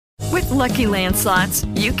Lucky Land Slots,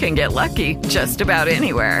 you can get lucky just about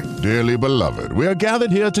anywhere. Dearly beloved, we are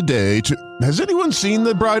gathered here today to... Has anyone seen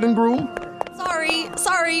the bride and groom?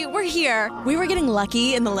 Sorry, we're here. We were getting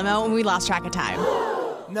lucky in the limo and we lost track of time.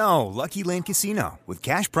 No, Lucky Land Casino, with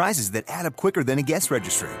cash prizes that add up quicker than a guest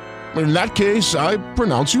registry. In that case, I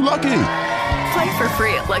pronounce you lucky. Play for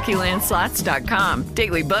free at LuckyLandSlots.com.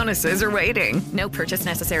 Daily bonuses are waiting. No purchase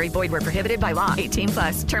necessary. Void where prohibited by law.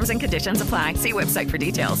 18+. Terms and conditions apply. See website for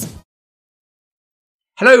details.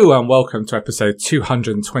 Hello and welcome to episode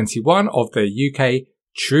 221 of the UK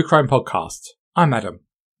True Crime Podcast. I'm Adam.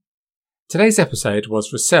 Today's episode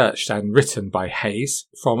was researched and written by Hayes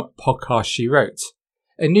from Podcast She Wrote,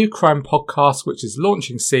 a new crime podcast which is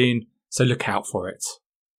launching soon, so look out for it.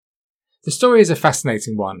 The story is a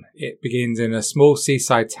fascinating one. It begins in a small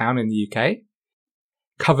seaside town in the UK,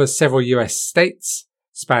 covers several US states,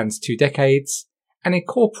 spans 2 decades, and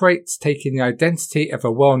incorporates taking the identity of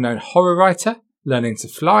a well-known horror writer, learning to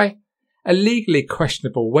fly, a legally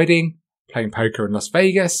questionable wedding, playing poker in Las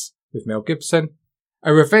Vegas with Mel Gibson,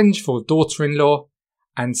 a revengeful daughter-in-law,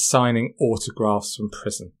 and signing autographs from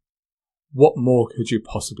prison. What more could you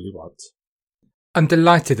possibly want? I'm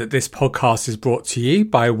delighted that this podcast is brought to you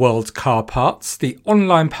by World Car Parts, the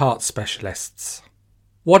online parts specialists.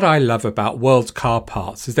 What I love about World Car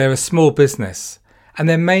Parts is they're a small business and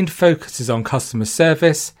their main focus is on customer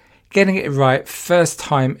service, getting it right first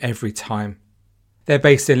time every time. They're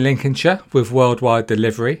based in Lincolnshire with worldwide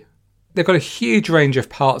delivery. They've got a huge range of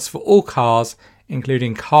parts for all cars,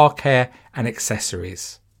 including car care and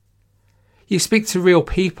accessories. You speak to real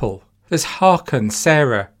people. There's Harkin,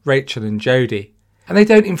 Sarah, Rachel and Jodie. And they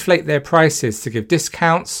don't inflate their prices to give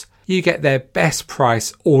discounts. You get their best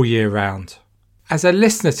price all year round. As a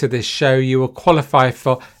listener to this show, you will qualify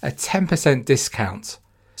for a 10% discount.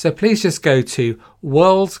 So please just go to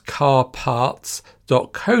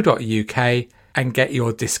worldcarparts.co.uk and get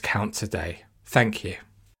your discount today. Thank you.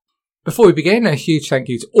 Before we begin, a huge thank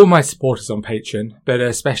you to all my supporters on Patreon, but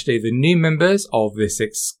especially the new members of this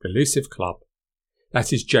exclusive club.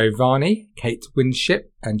 That is Joe Varney, Kate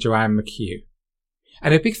Winship and Joanne McHugh.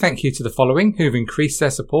 And a big thank you to the following who've increased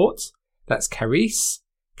their support. That's Carice,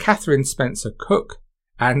 Catherine Spencer Cook,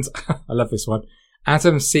 and, I love this one,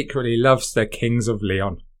 Adam secretly loves the Kings of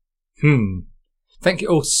Leon. Thank you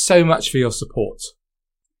all so much for your support.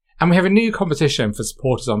 And we have a new competition for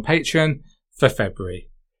supporters on Patreon for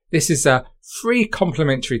February. This is a free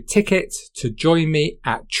complimentary ticket to join me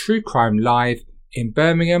at True Crime Live in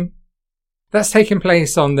Birmingham. That's taking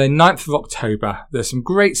place on the 9th of October. There's some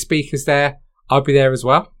great speakers there. I'll be there as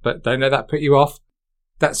well, but don't let that put you off.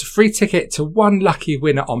 That's a free ticket to one lucky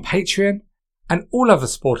winner on Patreon, and all other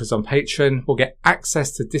supporters on Patreon will get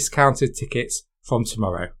access to discounted tickets from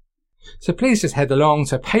tomorrow. So please just head along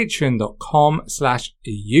to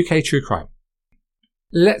patreon.com/UKTrueCrime.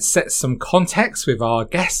 Let's set some context with our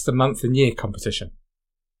Guess the Month and Year competition.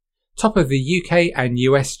 Top of the UK and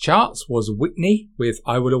US charts was Whitney with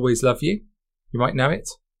I Will Always Love You. You might know it.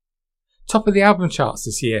 Top of the album charts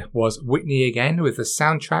this year was Whitney again with the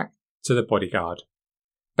soundtrack to The Bodyguard.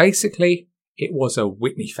 Basically, it was a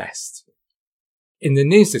Whitney fest. In the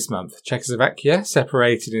news this month, Czechoslovakia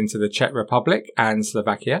separated into the Czech Republic and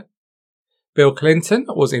Slovakia. Bill Clinton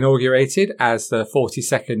was inaugurated as the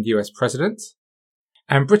 42nd US president.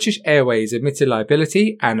 And British Airways admitted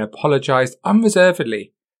liability and apologised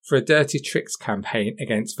unreservedly for a dirty tricks campaign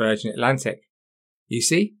against Virgin Atlantic. You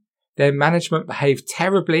see, their management behaved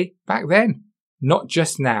terribly back then, not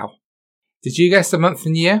just now. Did you guess the month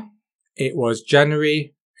and year? It was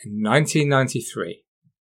January 1993.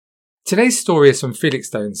 Today's story is from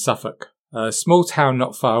Felixstowe, Suffolk, a small town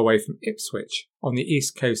not far away from Ipswich on the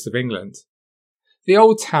east coast of England. The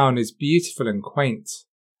old town is beautiful and quaint.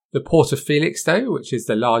 The port of Felixstowe, which is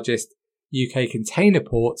the largest UK container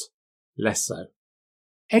port, less so.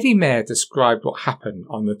 Eddie Mair described what happened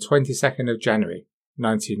on the 22nd of January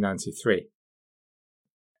 1993.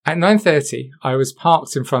 At 9:30, I was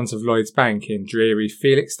parked in front of Lloyd's Bank in dreary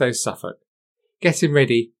Felixstowe, Suffolk, getting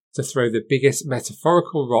ready to throw the biggest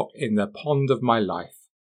metaphorical rock in the pond of my life.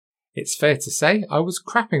 It's fair to say I was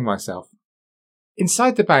crapping myself.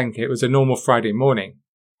 Inside the bank it was a normal Friday morning,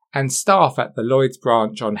 and staff at the Lloyd's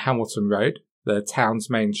branch on Hamilton Road, the town's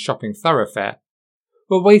main shopping thoroughfare,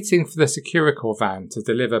 were waiting for the Securicor van to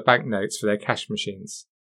deliver banknotes for their cash machines.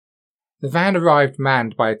 The van arrived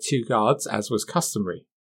manned by 2 guards, as was customary.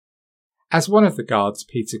 As one of the guards,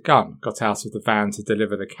 Peter Gunn, got out of the van to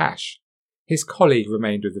deliver the cash, his colleague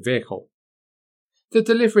remained with the vehicle. The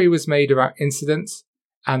delivery was made without incident,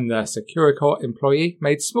 and the Securicor employee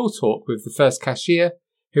made small talk with the first cashier,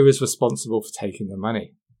 who was responsible for taking the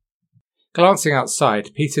money. Glancing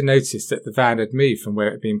outside, Peter noticed that the van had moved from where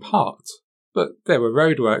it had been parked, but there were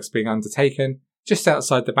roadworks being undertaken just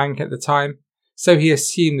outside the bank at the time, so he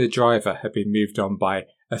assumed the driver had been moved on by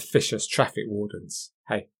officious traffic wardens.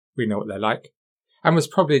 Hey, we know what they're like. And was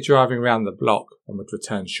probably driving around the block and would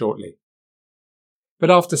return shortly.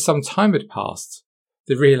 But after some time had passed,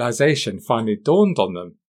 the realisation finally dawned on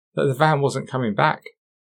them that the van wasn't coming back.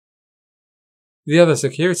 The other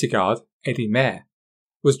security guard, Eddie Mair,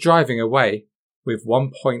 was driving away with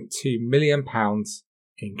 £1.2 million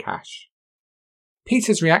in cash.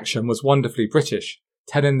 Peter's reaction was wonderfully British,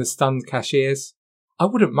 telling the stunned cashiers, "I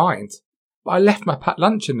wouldn't mind, but I left my packed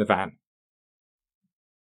lunch in the van."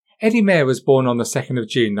 Eddie Mair was born on the 2nd of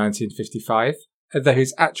June 1955, although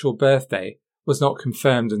his actual birthday was not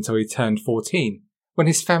confirmed until he turned 14, when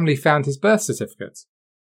his family found his birth certificate.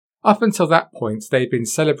 Up until that point, they'd been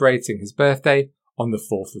celebrating his birthday on the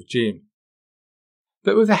 4th of June.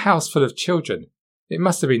 But with a house full of children, it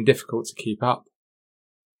must have been difficult to keep up.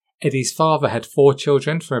 Eddie's father had 4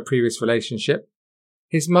 children from a previous relationship.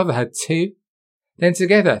 His mother had 2. Then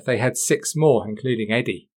together they had 6 more, including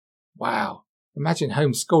Eddie. Wow, imagine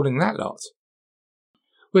homeschooling that lot.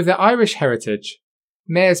 With their Irish heritage,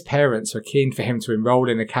 Mair's parents were keen for him to enrol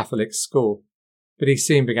in a Catholic school, but he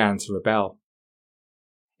soon began to rebel.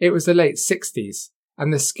 It was the late 60s,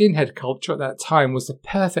 and the skinhead culture at that time was the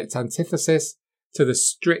perfect antithesis to the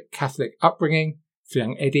strict Catholic upbringing for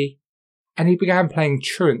young Eddie, and he began playing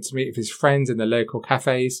truant to meet with his friends in the local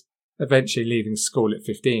cafes, eventually leaving school at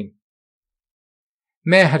 15.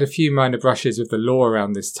 Mair had a few minor brushes with the law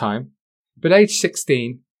around this time, but aged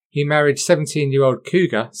 16, he married 17-year-old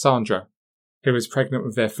cougar Sandra, who was pregnant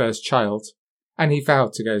with their first child, and he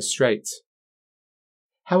vowed to go straight.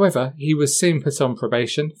 However, he was soon put on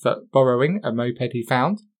probation for borrowing a moped he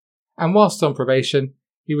found, and whilst on probation,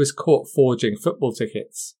 he was caught forging football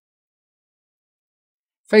tickets.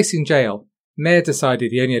 Facing jail, Mair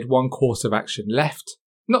decided he only had one course of action left,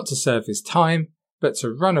 not to serve his time, but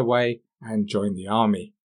to run away and join the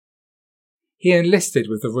army. He enlisted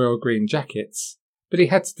with the Royal Green Jackets, but he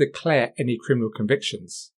had to declare any criminal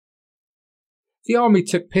convictions. The army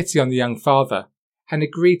took pity on the young father and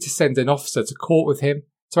agreed to send an officer to court with him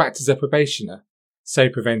to act as a probationer, so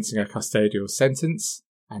preventing a custodial sentence,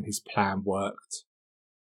 and his plan worked.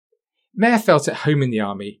 Mair felt at home in the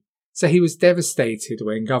army, so he was devastated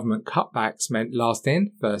when government cutbacks meant last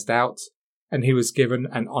in, first out, and he was given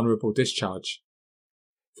an honourable discharge.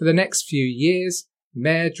 For the next few years,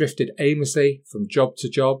 Mair drifted aimlessly from job to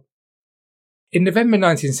job. In November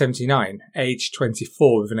 1979, aged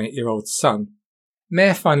 24 with an 8-year-old son,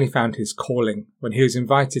 Mair finally found his calling when he was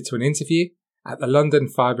invited to an interview at the London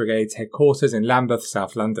Fire Brigade's headquarters in Lambeth,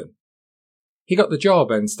 South London. He got the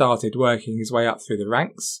job and started working his way up through the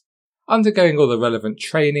ranks, undergoing all the relevant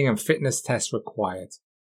training and fitness tests required.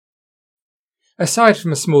 Aside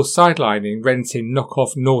from a small sideline in renting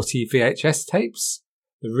knock-off naughty VHS tapes,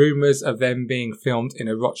 the rumours of them being filmed in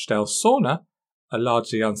a Rochdale sauna are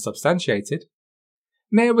largely unsubstantiated.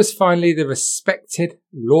 Mair was finally the respected,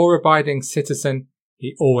 law-abiding citizen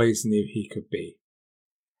he always knew he could be.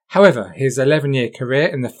 However, his 11-year career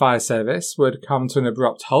in the fire service would come to an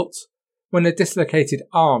abrupt halt when a dislocated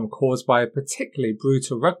arm caused by a particularly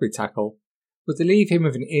brutal rugby tackle would leave him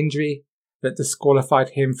with an injury that disqualified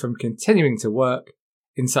him from continuing to work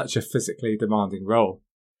in such a physically demanding role.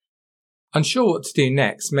 Unsure what to do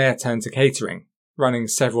next, Mair turned to catering, running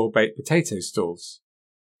several baked potato stalls.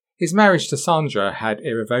 His marriage to Sandra had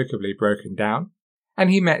irrevocably broken down, and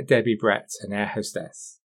he met Debbie Brett, an air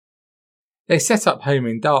hostess. They set up home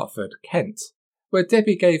in Dartford, Kent, where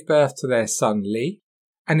Debbie gave birth to their son Lee,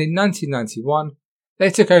 and in 1991 they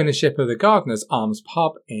took ownership of the Gardener's Arms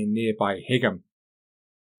pub in nearby Higham.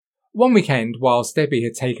 One weekend, whilst Debbie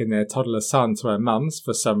had taken their toddler son to her mum's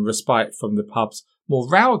for some respite from the pub's more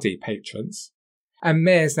rowdy patrons, and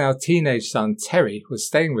Mair's now teenage son Terry was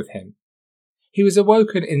staying with him, he was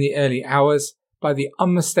awoken in the early hours by the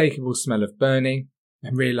unmistakable smell of burning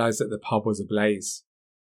and realised that the pub was ablaze.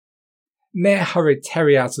 Mair hurried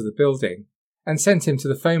Terry out of the building and sent him to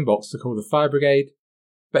the phone box to call the fire brigade,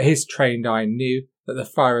 but his trained eye knew that the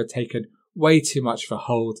fire had taken way too much of a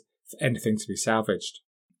hold for anything to be salvaged.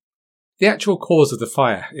 The actual cause of the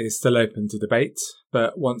fire is still open to debate,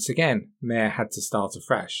 but once again, Mair had to start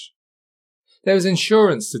afresh. There was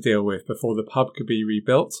insurance to deal with before the pub could be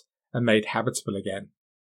rebuilt and made habitable again.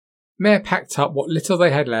 Mair packed up what little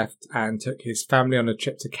they had left and took his family on a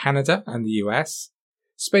trip to Canada and the US,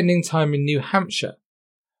 spending time in New Hampshire,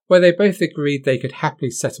 where they both agreed they could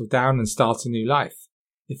happily settle down and start a new life,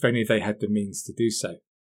 if only they had the means to do so.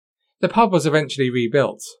 The pub was eventually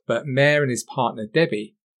rebuilt, but Mair and his partner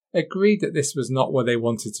Debbie agreed that this was not where they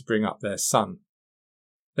wanted to bring up their son.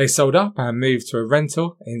 They sold up and moved to a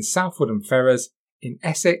rental in Southwold-on-Ferrers in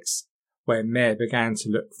Essex, where Mayor began to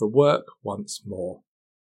look for work once more.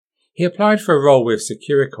 He applied for a role with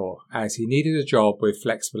Securicor as he needed a job with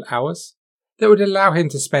flexible hours that would allow him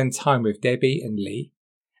to spend time with Debbie and Lee,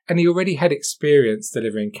 and he already had experience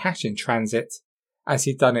delivering cash in transit as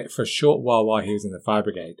he'd done it for a short while he was in the fire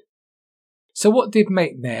brigade. So what did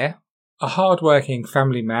make Mayor, a hard-working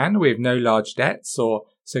family man with no large debts or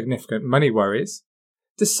significant money worries,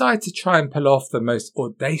 decide to try and pull off the most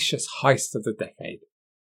audacious heist of the decade?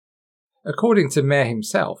 According to Mayor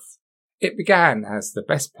himself, it began, as the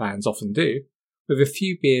best plans often do, with a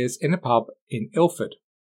few beers in a pub in Ilford.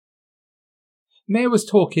 Mayor was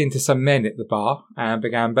talking to some men at the bar and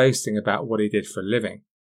began boasting about what he did for a living.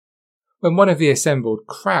 When one of the assembled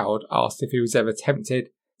crowd asked if he was ever tempted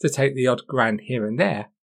to take the odd grand here and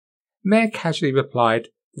there, Mayor casually replied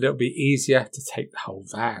that it would be easier to take the whole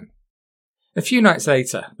van. A few nights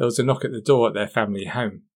later, there was a knock at the door at their family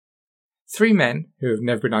home. 3 men, who have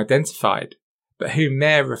never been identified, but whom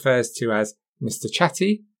Mayor refers to as Mr.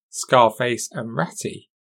 Chatty, Scarface and Ratty,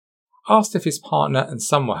 asked if his partner and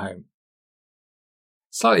son were home.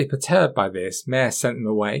 Slightly perturbed by this, Mayor sent them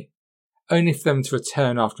away, only for them to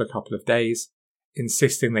return after a couple of days,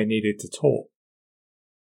 insisting they needed to talk.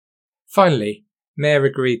 Finally, Mayor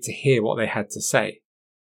agreed to hear what they had to say.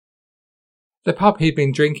 The pub he'd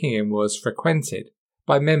been drinking in was frequented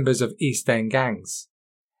by members of East End gangs,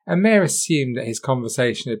 and Mayor assumed that his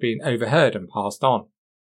conversation had been overheard and passed on.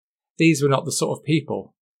 These were not the sort of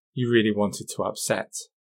people you really wanted to upset.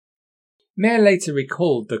 Mayor later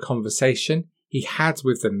recalled the conversation he had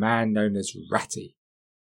with the man known as Ratty.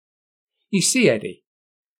 "You see, Eddie,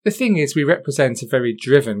 the thing is we represent a very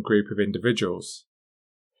driven group of individuals.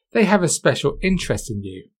 They have a special interest in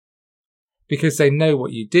you, because they know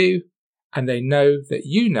what you do, and they know that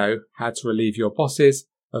you know how to relieve your bosses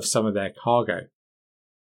of some of their cargo.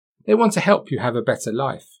 They want to help you have a better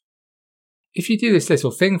life. If you do this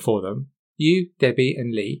little thing for them, you, Debbie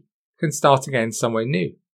and Lee can start again somewhere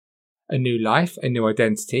new. A new life, a new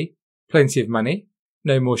identity, plenty of money,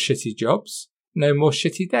 no more shitty jobs, no more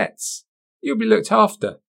shitty debts. You'll be looked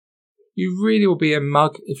after. You really will be a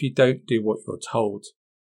mug if you don't do what you're told.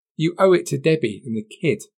 You owe it to Debbie and the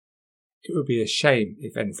kid. It would be a shame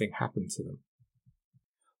if anything happened to them.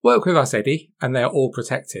 Work with us, Eddie, and they are all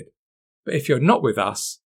protected. But if you're not with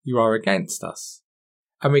us, you are against us,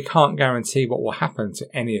 and we can't guarantee what will happen to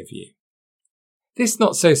any of you." This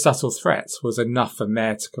not-so-subtle threat was enough for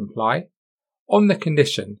Mayor to comply, on the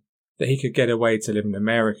condition that he could get away to live in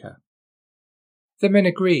America. The men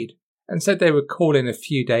agreed and said they would call in a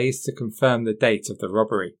few days to confirm the date of the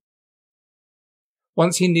robbery.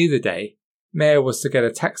 Once he knew the day, Mayor was to get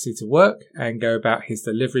a taxi to work and go about his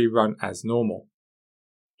delivery run as normal.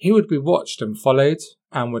 He would be watched and followed,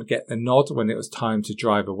 and would get the nod when it was time to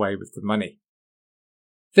drive away with the money.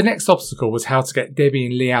 The next obstacle was how to get Debbie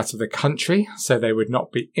and Lee out of the country so they would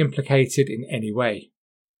not be implicated in any way.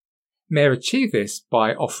 Mayor achieved this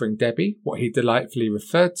by offering Debbie what he delightfully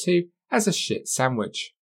referred to as a shit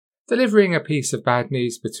sandwich, delivering a piece of bad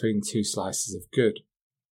news between 2 slices of good.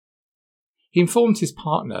 He informed his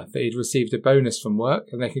partner that he'd received a bonus from work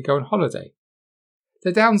and they could go on holiday.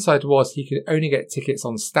 The downside was he could only get tickets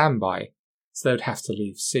on standby, so they would have to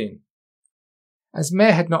leave soon. As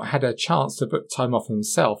Mayor had not had a chance to book time off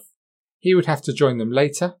himself, he would have to join them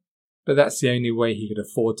later, but that's the only way he could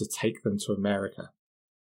afford to take them to America.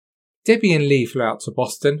 Debbie and Lee flew out to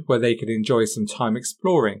Boston, where they could enjoy some time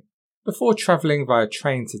exploring, before travelling via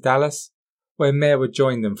train to Dallas, where Mayor would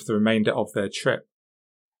join them for the remainder of their trip,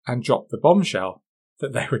 and drop the bombshell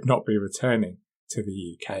that they would not be returning to the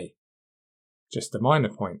UK. Just a minor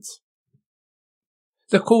point.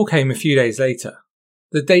 The call came a few days later.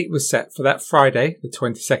 The date was set for that Friday, the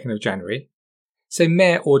 22nd of January, so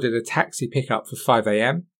Mayor ordered a taxi pickup for 5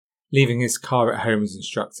 a.m, leaving his car at home as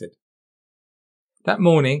instructed. That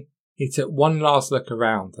morning, he took one last look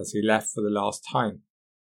around as he left for the last time.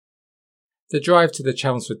 The drive to the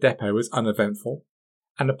Chelmsford depot was uneventful,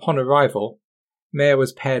 and upon arrival, Mayor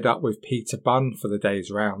was paired up with Peter Bunn for the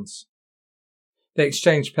day's rounds. They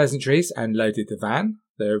exchanged pleasantries and loaded the van.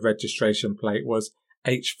 The registration plate was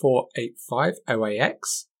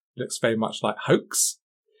H485OAX, looks very much like hoax,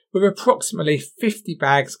 with approximately 50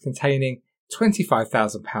 bags containing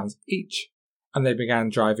 £25,000 each, and they began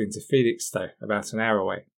driving to Felixstowe, about an hour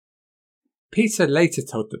away. Peter later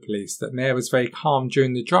told the police that Mayor was very calm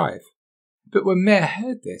during the drive, but when Mayor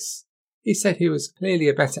heard this, he said he was clearly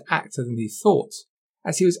a better actor than he thought,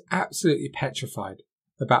 as he was absolutely petrified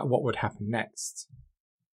about what would happen next.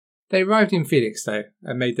 They arrived in Felixstowe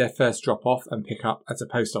and made their first drop-off and pick-up at a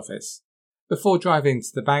post office, before driving to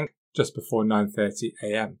the bank just before 9:30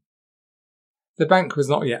 a.m. The bank was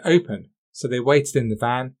not yet open, so they waited in the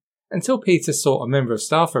van until Peter saw a member of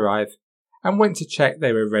staff arrive and went to check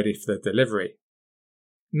they were ready for the delivery.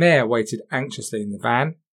 Mayer waited anxiously in the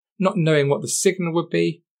van, not knowing what the signal would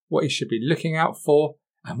be, what he should be looking out for,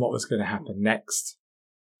 and what was going to happen next.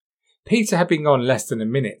 Peter had been gone less than a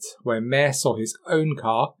minute when Mayer saw his own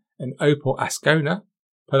car, an Opel Ascona,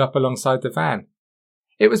 pull up alongside the van.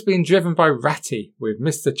 It was being driven by Ratty, with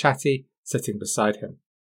Mr. Chatty sitting beside him.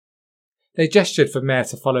 They gestured for Mayer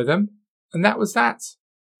to follow them, and that was that.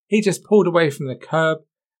 He just pulled away from the curb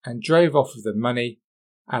and drove off with the money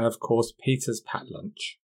and, of course, Peter's pat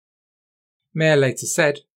lunch. Mayer later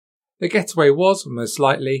said, "The getaway was, most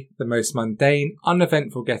likely, the most mundane,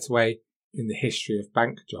 uneventful getaway in the history of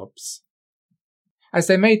bank jobs." As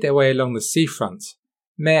they made their way along the seafront,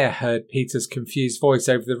 Mayer heard Peter's confused voice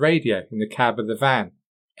over the radio in the cab of the van.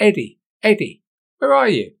 "Eddie, Eddie, where are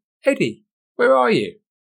you? Eddie, where are you?"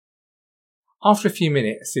 After a few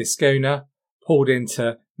minutes, the Ascona pulled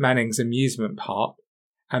into Manning's amusement park,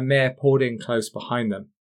 and Mayer pulled in close behind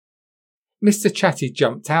them. Mr. Chatty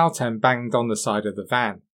jumped out and banged on the side of the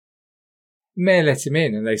van. Mayer let him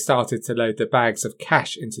in and they started to load the bags of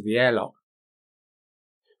cash into the airlock.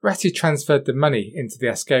 Ratty transferred the money into the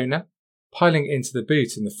Ascona, piling it into the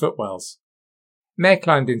boot and the footwells. Mayer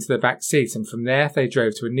climbed into the back seat and from there they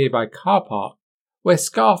drove to a nearby car park where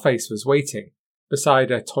Scarface was waiting beside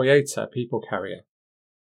a Toyota people carrier.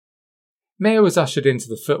 Mayer was ushered into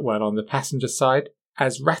the footwell on the passenger side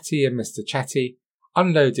as Ratty and Mr. Chatty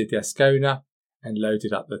unloaded the Ascona and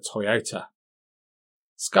loaded up the Toyota.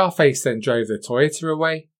 Scarface then drove the Toyota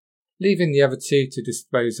away, leaving the other two to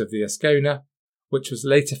dispose of the Ascona, which was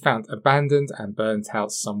later found abandoned and burnt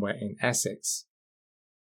out somewhere in Essex.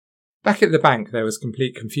 Back at the bank there was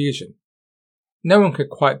complete confusion. No one could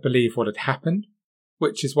quite believe what had happened,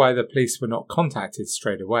 which is why the police were not contacted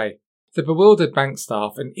straight away. The bewildered bank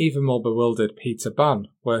staff and even more bewildered Peter Bunn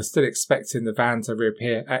were still expecting the van to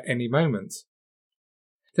reappear at any moment.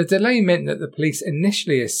 The delay meant that the police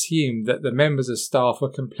initially assumed that the members of staff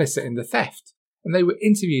were complicit in the theft, and they were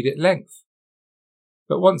interviewed at length.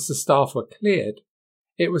 But once the staff were cleared,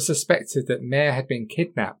 it was suspected that Mayer had been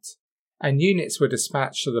kidnapped, and units were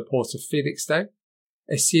dispatched to the port of Felixstowe,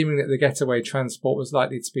 assuming that the getaway transport was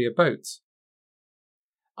likely to be a boat.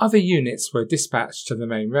 Other units were dispatched to the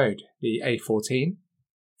main road, the A14.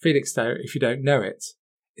 Felixstowe, if you don't know it,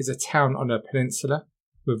 is a town on a peninsula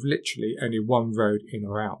with literally only one road in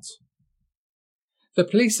or out. The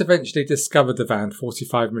police eventually discovered the van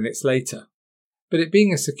 45 minutes later, but it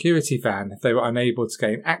being a security van, they were unable to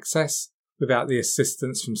gain access without the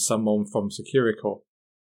assistance from someone from Securicorp.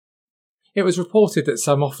 It was reported that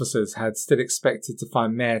some officers had still expected to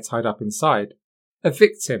find Mayer tied up inside, a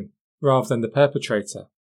victim rather than the perpetrator.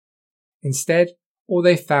 Instead, all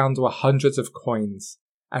they found were hundreds of coins,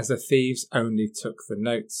 as the thieves only took the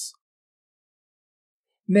notes.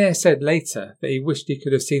 Mayer said later that he wished he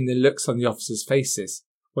could have seen the looks on the officers' faces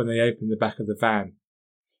when they opened the back of the van.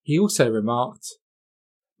 He also remarked,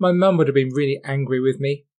 "My mum would have been really angry with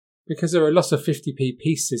me because there were a lot of 50p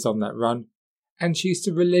pieces on that run, and she used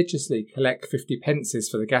to religiously collect 50 pences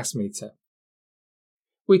for the gas meter.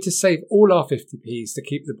 We had to save all our 50p's to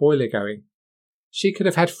keep the boiler going. She could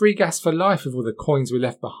have had free gas for life with all the coins we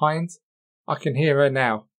left behind. I can hear her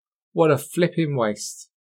now. What a flipping waste."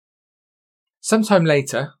 Sometime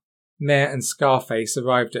later, Mayer and Scarface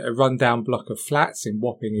arrived at a run-down block of flats in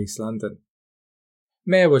Wapping, East London.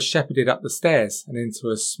 Mayer was shepherded up the stairs and into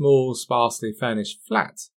a small, sparsely furnished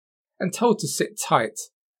flat and told to sit tight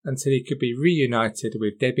until he could be reunited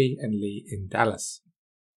with Debbie and Lee in Dallas.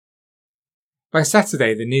 By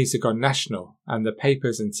Saturday, the news had gone national and the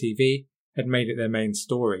papers and TV had made it their main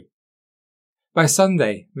story. By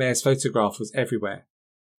Sunday, Mayer's photograph was everywhere.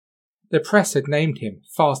 The press had named him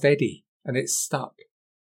Fast Eddie, and it stuck.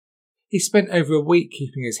 He spent over a week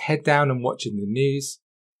keeping his head down and watching the news,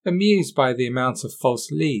 amused by the amount of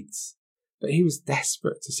false leads, but he was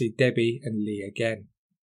desperate to see Debbie and Lee again.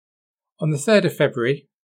 On the 3rd of February,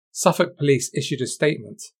 Suffolk Police issued a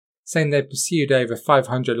statement saying they'd pursued over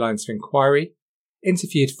 500 lines of inquiry,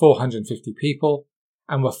 interviewed 450 people,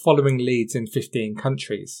 and were following leads in 15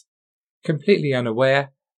 countries, completely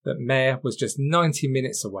unaware that Mayer was just 90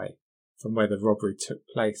 minutes away from where the robbery took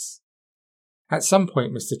place. At some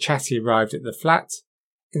point, Mr. Chatty arrived at the flat,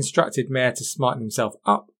 instructed Mayer to smarten himself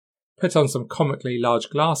up, put on some comically large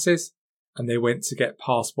glasses, and they went to get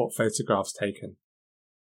passport photographs taken.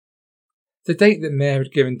 The date that Mayer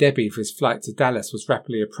had given Debbie for his flight to Dallas was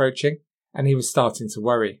rapidly approaching, and he was starting to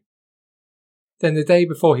worry. Then the day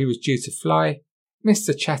before he was due to fly,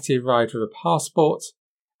 Mr. Chatty arrived with a passport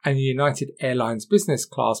and a United Airlines business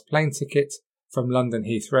class plane ticket from London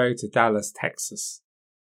Heathrow to Dallas, Texas.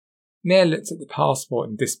 Mayer looked at the passport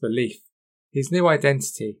in disbelief. His new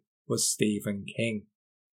identity was Stephen King.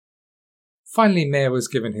 Finally, Mayer was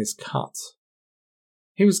given his cut.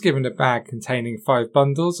 He was given a bag containing 5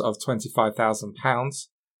 bundles of £25,000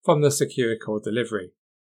 from the Securicor delivery,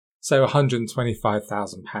 so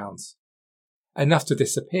 £125,000. Enough to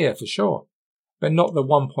disappear for sure, but not the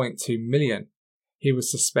 $1.2 million he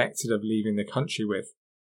was suspected of leaving the country with.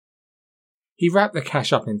 He wrapped the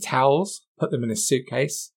cash up in towels, put them in a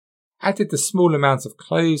suitcase, added the small amount of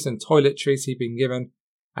clothes and toiletries he'd been given,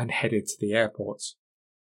 and headed to the airport.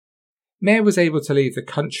 Mayer was able to leave the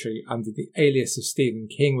country under the alias of Stephen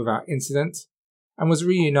King without incident, and was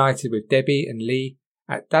reunited with Debbie and Lee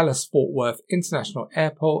at Dallas-Fort Worth International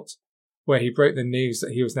Airport, where he broke the news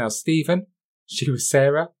that he was now Stephen, she was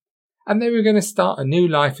Sarah, and they were going to start a new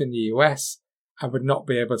life in the US and would not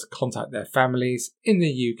be able to contact their families in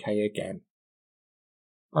the UK again.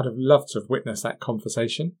 I'd have loved to have witnessed that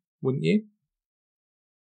conversation, wouldn't you?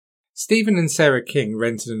 Stephen and Sarah King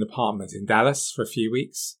rented an apartment in Dallas for a few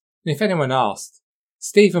weeks, and if anyone asked,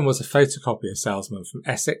 Stephen was a photocopier salesman from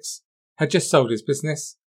Essex, had just sold his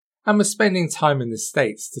business, and was spending time in the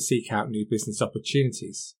States to seek out new business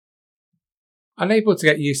opportunities. Unable to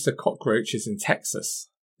get used to cockroaches in Texas,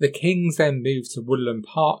 the Kings then moved to Woodland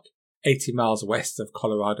Park, 80 miles west of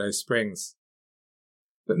Colorado Springs.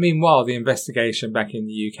 But meanwhile, the investigation back in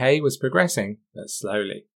the UK was progressing, but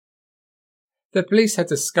slowly. The police had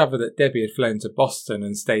discovered that Debbie had flown to Boston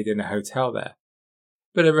and stayed in a hotel there,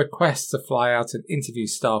 but a request to fly out and interview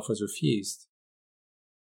staff was refused.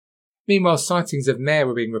 Meanwhile, sightings of Mayer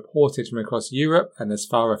were being reported from across Europe and as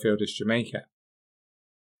far afield as Jamaica.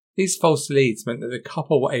 These false leads meant that the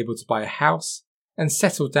couple were able to buy a house and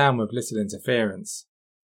settle down with little interference.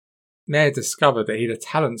 Mayer discovered that he had a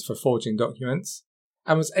talent for forging documents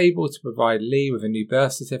and was able to provide Lee with a new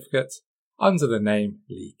birth certificate under the name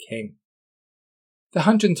Lee King. The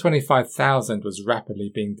 $125,000 was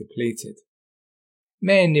rapidly being depleted.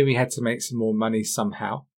 Mayer knew he had to make some more money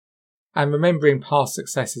somehow, and remembering past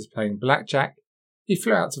successes playing blackjack, he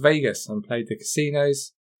flew out to Vegas and played the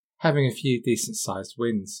casinos, having a few decent-sized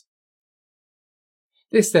wins.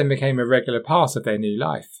 This then became a regular part of their new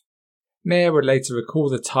life. Mayer would later recall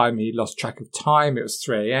the time he lost track of time, it was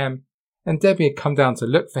 3 a.m, and Debbie had come down to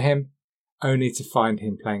look for him, only to find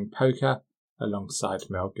him playing poker alongside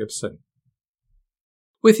Mel Gibson.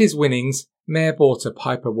 With his winnings, Mayer bought a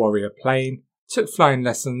Piper Warrior plane, took flying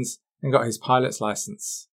lessons, and got his pilot's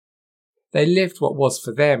license. They lived what was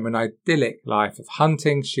for them an idyllic life of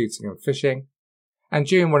hunting, shooting and fishing, and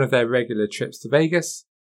during one of their regular trips to Vegas,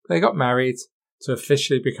 they got married to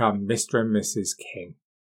officially become Mr. and Mrs. King.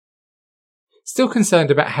 Still concerned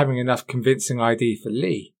about having enough convincing ID for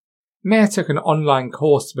Lee, Mayer took an online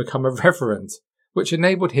course to become a reverend, which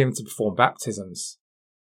enabled him to perform baptisms.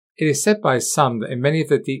 It is said by some that in many of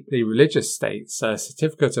the deeply religious states, a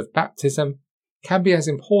certificate of baptism can be as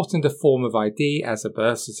important a form of ID as a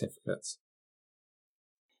birth certificate.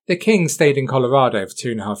 The Kings stayed in Colorado for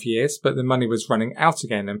 2.5 years, but the money was running out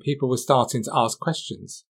again and people were starting to ask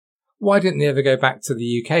questions. Why didn't they ever go back to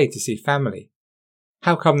the UK to see family?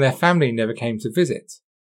 How come their family never came to visit?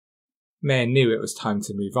 Mayer knew it was time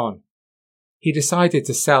to move on. He decided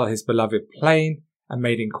to sell his beloved plane and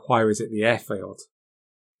made inquiries at the airfield.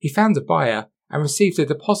 He found a buyer and received a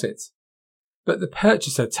deposit, but the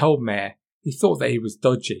purchaser told Mayer he thought that he was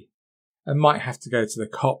dodgy and might have to go to the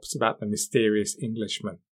cops about the mysterious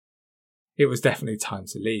Englishman. It was definitely time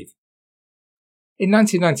to leave. In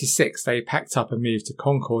 1996, they packed up and moved to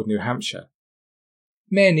Concord, New Hampshire.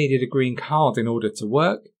 Mayer needed a green card in order to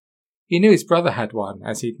work. He knew his brother had one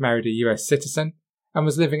as he'd married a US citizen and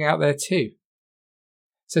was living out there too.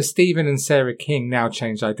 So Stephen and Sarah King now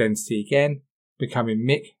changed identity again, becoming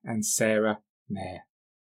Mick and Sarah Mayer.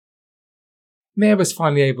 Mayer was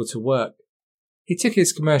finally able to work. He took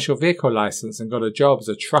his commercial vehicle license and got a job as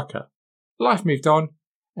a trucker. Life moved on,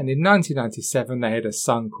 and in 1997 they had a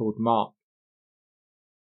son called Mark.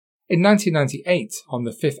 In 1998, on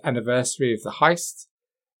the 5th anniversary of the heist,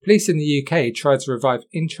 police in the UK tried to revive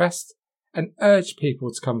interest and urged people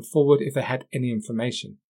to come forward if they had any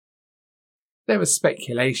information. There was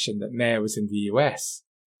speculation that Mayer was in the US,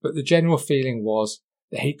 but the general feeling was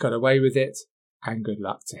that he'd got away with it, and good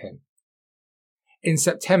luck to him. In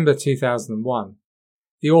September 2001,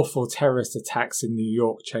 the awful terrorist attacks in New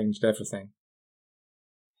York changed everything.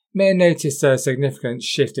 Mayer noticed a significant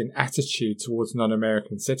shift in attitude towards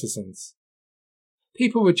non-American citizens.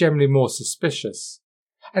 People were generally more suspicious,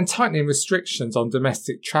 and tightening restrictions on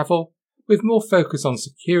domestic travel, with more focus on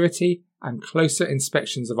security and closer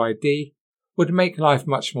inspections of ID, would make life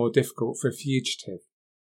much more difficult for a fugitive.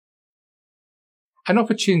 An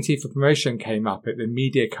opportunity for promotion came up at the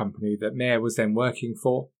media company that Mayer was then working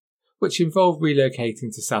for, which involved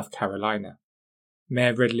relocating to South Carolina.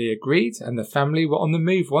 Mayer readily agreed, and the family were on the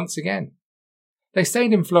move once again. They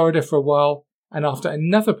stayed in Florida for a while, and after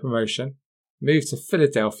another promotion, moved to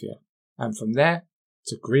Philadelphia, and from there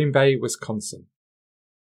to Green Bay, Wisconsin.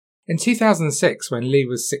 In 2006, when Lee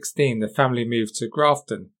was 16, the family moved to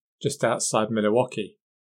Grafton, just outside Milwaukee.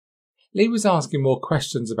 Lee was asking more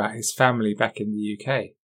questions about his family back in the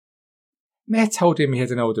UK. Mayer told him he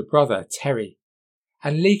had an older brother, Terry,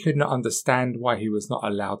 and Lee could not understand why he was not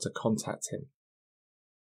allowed to contact him.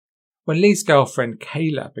 When Lee's girlfriend,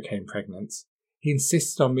 Kayla, became pregnant, he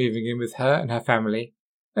insisted on moving in with her and her family,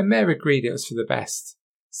 and Mayer agreed it was for the best,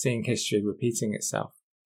 seeing history repeating itself.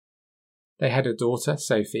 They had a daughter,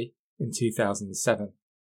 Sophie, in 2007.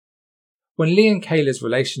 When Lee and Kayla's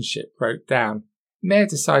relationship broke down, Mayer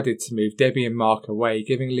decided to move Debbie and Mark away,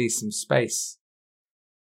 giving Lee some space.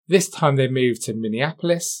 This time they moved to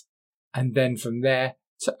Minneapolis, and then from there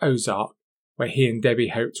to Ozark, where he and Debbie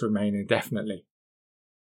hoped to remain indefinitely.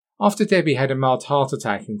 After Debbie had a mild heart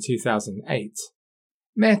attack in 2008,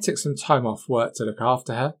 Mayer took some time off work to look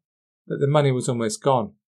after her, but the money was almost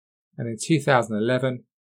gone, and in 2011,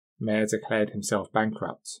 Mayer declared himself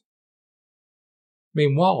bankrupt.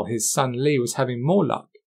 Meanwhile, his son Lee was having more luck.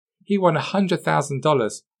 He won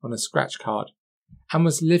 $100,000 on a scratch card and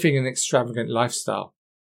was living an extravagant lifestyle.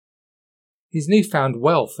 His newfound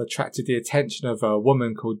wealth attracted the attention of a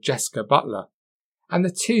woman called Jessica Butler, and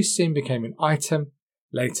the two soon became an item,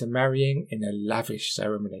 later marrying in a lavish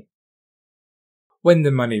ceremony. When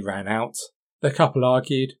the money ran out, the couple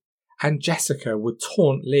argued, and Jessica would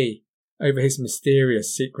taunt Lee over his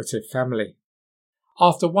mysterious, secretive family.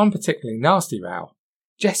 After one particularly nasty row,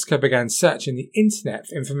 Jessica began searching the internet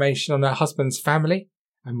for information on her husband's family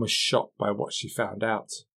and was shocked by what she found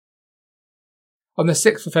out. On the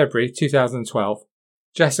 6th of February 2012,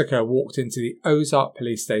 Jessica walked into the Ozark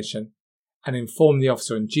police station and informed the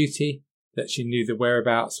officer on duty that she knew the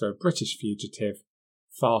whereabouts of a British fugitive,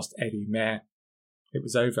 Fast Eddie Mayer. It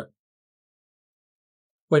was over.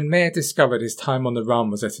 When Mayer discovered his time on the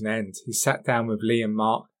run was at an end, he sat down with Lee and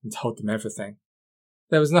Mark and told them everything.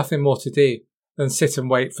 There was nothing more to do than sit and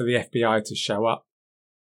wait for the FBI to show up.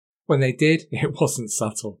 When they did, it wasn't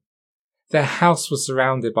subtle. Their house was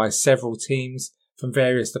surrounded by several teams from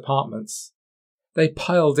various departments. They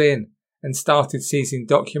piled in and started seizing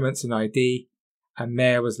documents and ID, and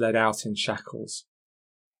Mayer was led out in shackles.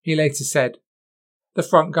 He later said, "The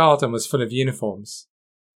front garden was full of uniforms.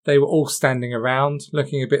 They were all standing around,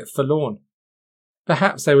 looking a bit forlorn.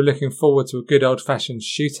 Perhaps they were looking forward to a good old-fashioned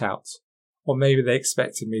shootout, or maybe they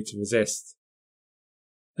expected me to resist.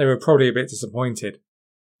 They were probably a bit disappointed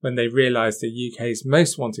when they realised the UK's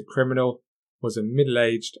most wanted criminal was a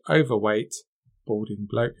middle-aged, overweight, balding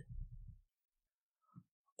bloke."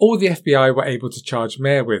 All the FBI were able to charge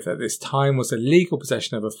Mayer with at this time was illegal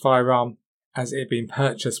possession of a firearm, as it had been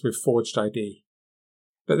purchased with forged ID.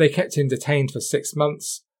 But they kept him detained for 6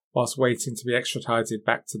 months whilst waiting to be extradited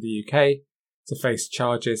back to the UK to face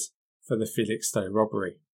charges for the Felixstowe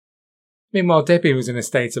robbery. Meanwhile, Debbie was in a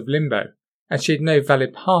state of limbo, and she had no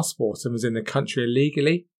valid passport and was in the country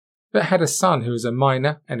illegally, but had a son who was a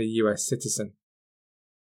minor and a US citizen.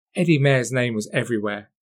 Eddie Mayer's name was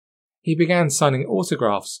everywhere. He began signing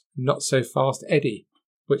autographs, Not So Fast Eddie,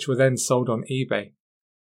 which were then sold on eBay.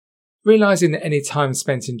 Realising that any time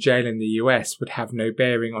spent in jail in the US would have no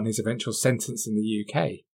bearing on his eventual sentence in the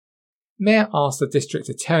UK, Mayer asked the district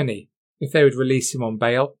attorney if they would release him on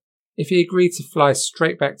bail if he agreed to fly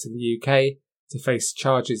straight back to the UK to face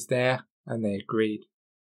charges there, and they agreed.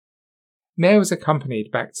 Mayer was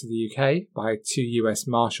accompanied back to the UK by 2 US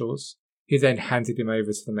Marshals, who then handed him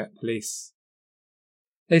over to the Met Police.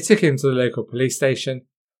 They took him to the local police station,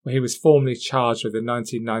 where he was formally charged with the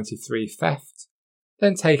 1993 theft,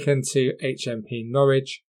 then taken to HMP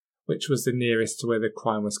Norwich, which was the nearest to where the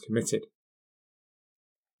crime was committed.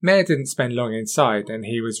 Mayer didn't spend long inside, and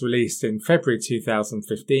he was released in February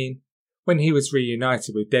 2015, when he was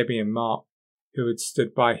reunited with Debbie and Mark, who had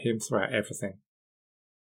stood by him throughout everything.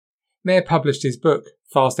 Mayer published his book,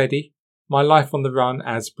 Fast Eddie, My Life on the Run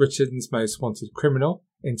as Britain's Most Wanted Criminal,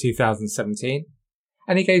 in 2017,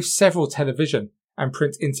 and he gave several television and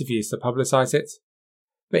print interviews to publicise it,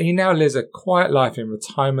 but he now lives a quiet life in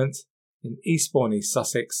retirement in Eastbourne, East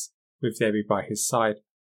Sussex, with Debbie by his side.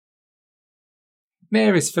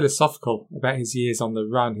 Mayer is philosophical about his years on the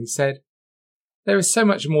run. He said, "There is so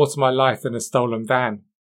much more to my life than a stolen van,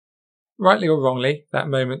 Rightly or wrongly, that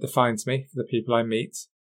moment defines me for the people I meet,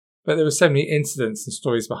 but there are so many incidents and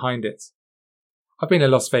stories behind it. I've been a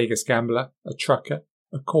Las Vegas gambler, a trucker,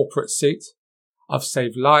 a corporate suit. I've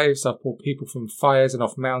saved lives, I've pulled people from fires and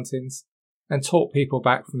off mountains, and taught people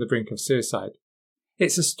back from the brink of suicide.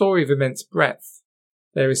 It's a story of immense breadth.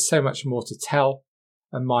 There is so much more to tell,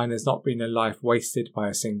 and mine has not been a life wasted by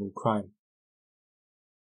a single crime.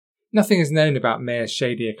 Nothing is known about Mayor's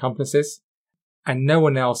shady accomplices, and no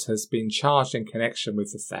one else has been charged in connection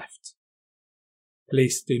with the theft.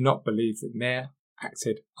 Police do not believe that Mayor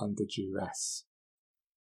acted under duress.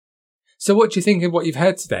 So what do you think of what you've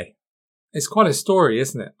heard today? It's quite a story,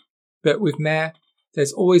 isn't it? But with Mayor,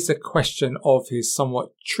 there's always the question of his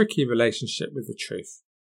somewhat tricky relationship with the truth.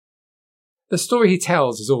 The story he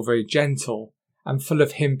tells is all very gentle and full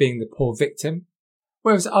of him being the poor victim,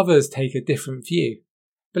 whereas others take a different view,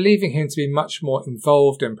 believing him to be much more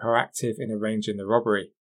involved and proactive in arranging the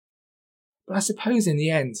robbery. But I suppose in the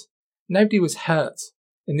end, nobody was hurt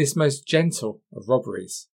in this most gentle of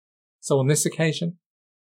robberies. So on this occasion,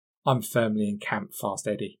 I'm firmly in camp Fast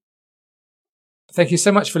Eddie. Thank you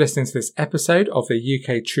so much for listening to this episode of the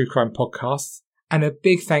UK True Crime Podcast, and a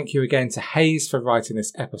big thank you again to Hayes for writing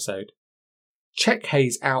this episode. Check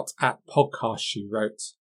Hayes out at Podcast She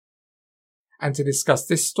Wrote. And to discuss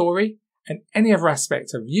this story and any other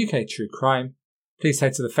aspect of UK true crime, please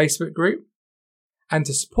head to the Facebook group. And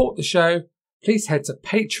to support the show, please head to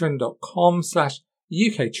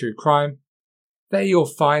patreon.com/UKTrueCrime. There you'll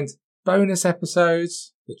find bonus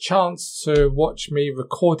episodes, the chance to watch me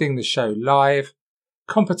recording the show live,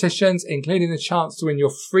 competitions including the chance to win your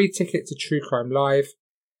free ticket to True Crime Live,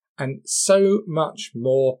 and so much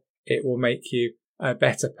more. It will make you a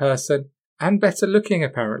better person and better looking,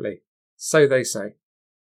 apparently. So they say.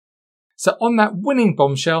 So on that winning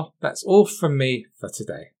bombshell, that's all from me for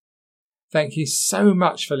today. Thank you so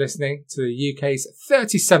much for listening to the UK's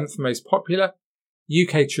 37th most popular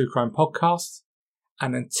UK True Crime podcast.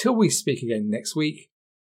 And until we speak again next week,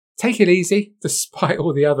 take it easy despite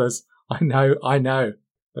all the others. I know.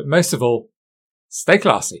 But most of all, stay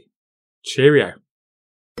classy. Cheerio.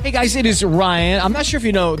 Hey guys, it is Ryan. I'm not sure if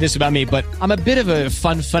you know this about me, but I'm a bit of a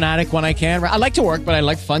fun fanatic when I can. I like to work, but I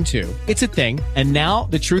like fun too. It's a thing. And now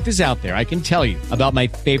the truth is out there. I can tell you about my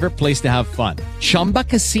favorite place to have fun. Chumba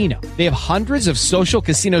Casino. They have hundreds of social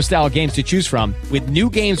casino style games to choose from with new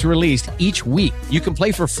games released each week. You can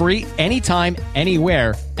play for free anytime,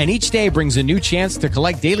 anywhere. And each day brings a new chance to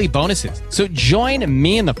collect daily bonuses. So join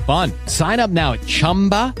me in the fun. Sign up now at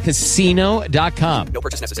ChumbaCasino.com. No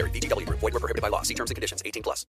purchase necessary. VGW Group. Void where prohibited by law. See terms and conditions. 18+.